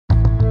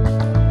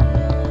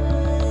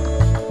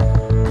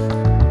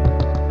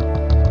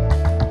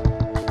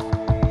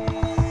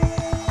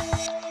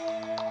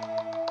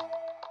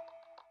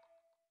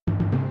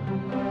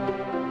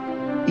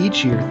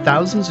Each year,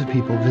 thousands of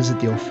people visit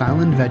the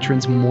O'Fallon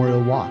Veterans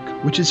Memorial Walk,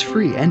 which is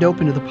free and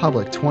open to the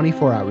public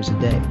 24 hours a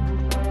day.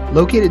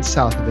 Located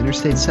south of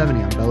Interstate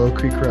 70 on Bellow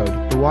Creek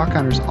Road, the walk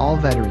honors all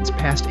veterans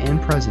past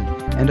and present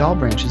and all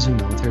branches of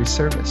military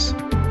service.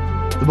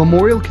 The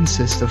memorial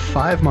consists of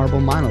 5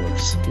 marble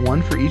monoliths,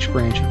 one for each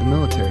branch of the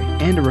military,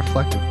 and a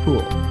reflective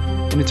pool.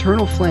 An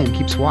eternal flame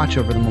keeps watch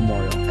over the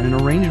memorial, and an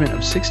arrangement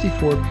of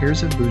 64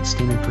 pairs of boots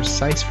stand in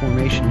precise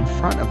formation in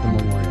front of the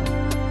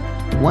memorial.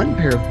 One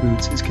pair of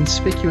boots is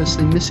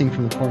conspicuously missing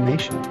from the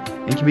formation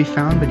and can be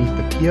found beneath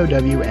the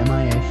POW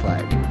MIA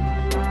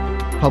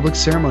flag. Public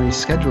ceremonies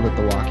scheduled at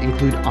the walk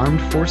include Armed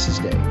Forces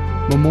Day,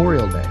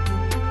 Memorial Day,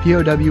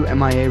 POW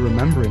MIA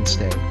Remembrance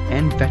Day,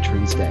 and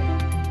Veterans Day.